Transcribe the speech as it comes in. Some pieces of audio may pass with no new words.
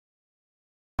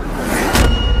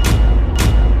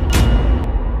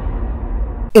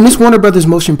In this Warner Brothers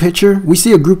motion picture, we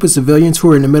see a group of civilians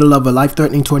who are in the middle of a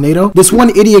life-threatening tornado. This one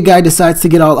idiot guy decides to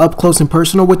get all up close and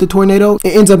personal with the tornado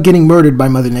and ends up getting murdered by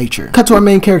Mother Nature. Cut to our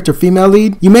main character, female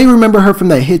lead. You may remember her from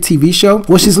that hit TV show.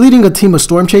 Well, she's leading a team of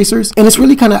storm chasers, and it's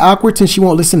really kind of awkward since she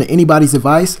won't listen to anybody's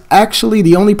advice. Actually,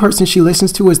 the only person she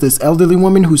listens to is this elderly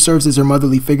woman who serves as her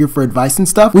motherly figure for advice and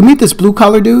stuff. We meet this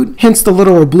blue-collar dude, hence the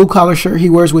literal blue-collar shirt he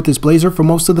wears with his blazer for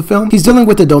most of the film. He's dealing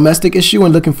with a domestic issue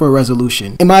and looking for a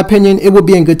resolution. In my opinion, it would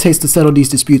be in good taste to settle these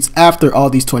disputes after all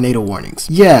these tornado warnings.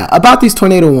 Yeah, about these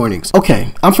tornado warnings.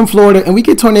 Okay, I'm from Florida and we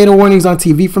get tornado warnings on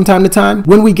TV from time to time.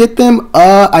 When we get them,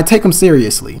 I take them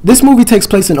seriously. This movie takes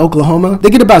place in Oklahoma.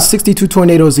 They get about 62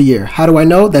 tornadoes a year. How do I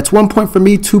know? That's 1 point for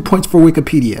me, 2 points for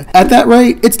Wikipedia. At that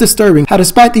rate, it's disturbing how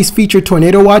despite these featured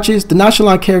tornado watches, the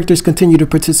nonchalant characters continue to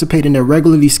participate in their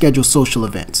regularly scheduled social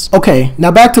events. Okay,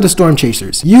 now back to the storm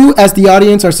chasers. You, as the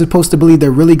audience, are supposed to believe they're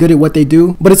really good at what they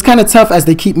do, but it's kind of tough as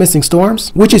they keep missing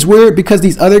storms, which is weird because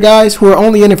these other guys who are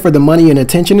only in it for the money and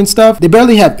attention and stuff, they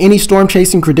barely have any storm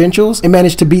chasing credentials and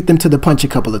managed to beat them to the punch a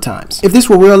couple of times. If this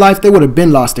were real life, they would have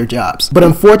been lost their jobs. But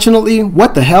unfortunately,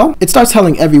 what the hell? It starts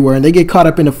hailing everywhere and they get caught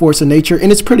up in the force of nature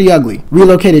and it's pretty ugly.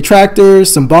 Relocated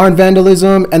tractors, some barn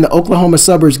vandalism, and the Oklahoma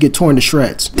suburbs get torn to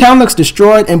shreds. Town looks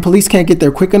destroyed and police can't get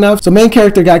there quick enough, so main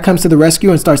character guy comes to the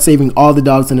rescue and starts saving all the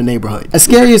dogs in the neighborhood. As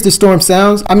scary as the storm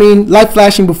sounds, I mean, light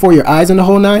flashing before your eyes and the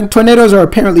whole nine, tornadoes are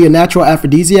apparently a natural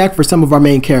aphrodisiac for some of our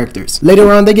main characters.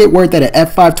 Later on, they get word that an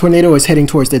F5 tornado is heading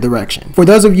towards their direction. For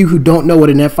those of you who don't know what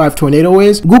an F5 tornado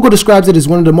is, Google describes it as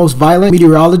one of the most violent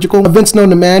meteorological events known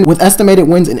to man, with estimated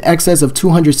winds in excess of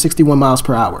 261 miles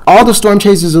per hour. All the storm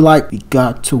chasers are like, we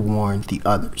got to warn the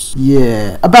others.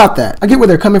 Yeah, about that. I get where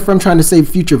they're coming from trying to save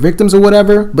future victims or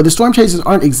whatever, but the storm chasers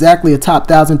aren't exactly a top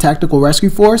 1,000 tactical rescue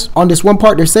force. On this one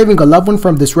part, they're saving a loved one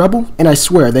from this rebel, and I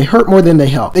swear, they hurt more than they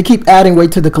help. They keep adding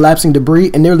weight to the collapsing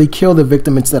debris and nearly kill the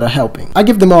victim instead of helping. I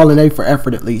give them all an A for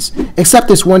effort at least, except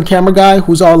this one camera guy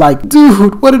who's all like,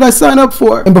 dude, what did I sign up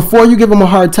for? And before you give him a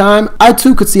hard time, I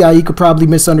too could see how he could probably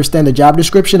misunderstand the job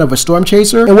description of a storm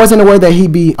chaser and wasn't aware that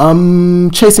he'd be,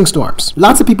 chasing storms.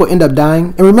 Lots of people end up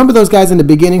dying, and remember those guys in the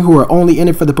beginning who are only in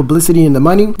it for the publicity and the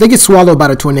money? They get swallowed by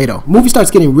the tornado. Movie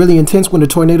starts getting really intense when the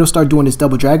tornadoes start doing this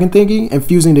double dragon thingy and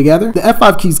fusing together. The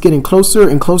F5 keeps getting closer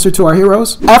and closer to our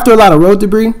heroes. After a lot of road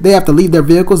debris, they have to leave their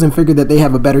vehicles and figure that they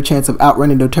have a better chance of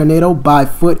outrunning the tornado by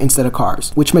foot instead of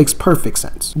cars, which makes perfect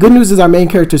sense. Good news is our main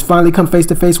characters finally come face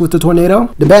to face with the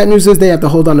tornado. The bad news is they have to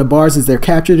hold on to bars as they're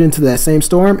captured into that same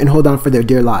storm and hold on for their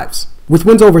dear lives. With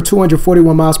winds over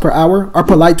 241 miles per hour, our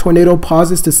polite tornado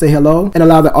pauses to say hello and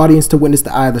allow the audience to witness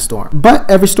the eye of the storm. But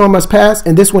every storm must pass,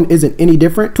 and this one isn't any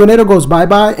different. Tornado goes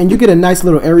bye-bye, and you get a nice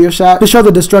little aerial shot to show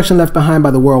the destruction left behind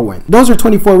by the whirlwind. Those are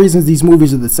 24 reasons these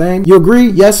movies are the same. You agree?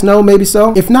 Yes, no, maybe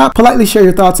so? If not, politely share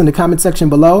your thoughts in the comment section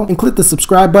below, and click the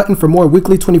subscribe button for more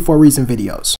weekly 24 Reason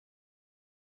videos.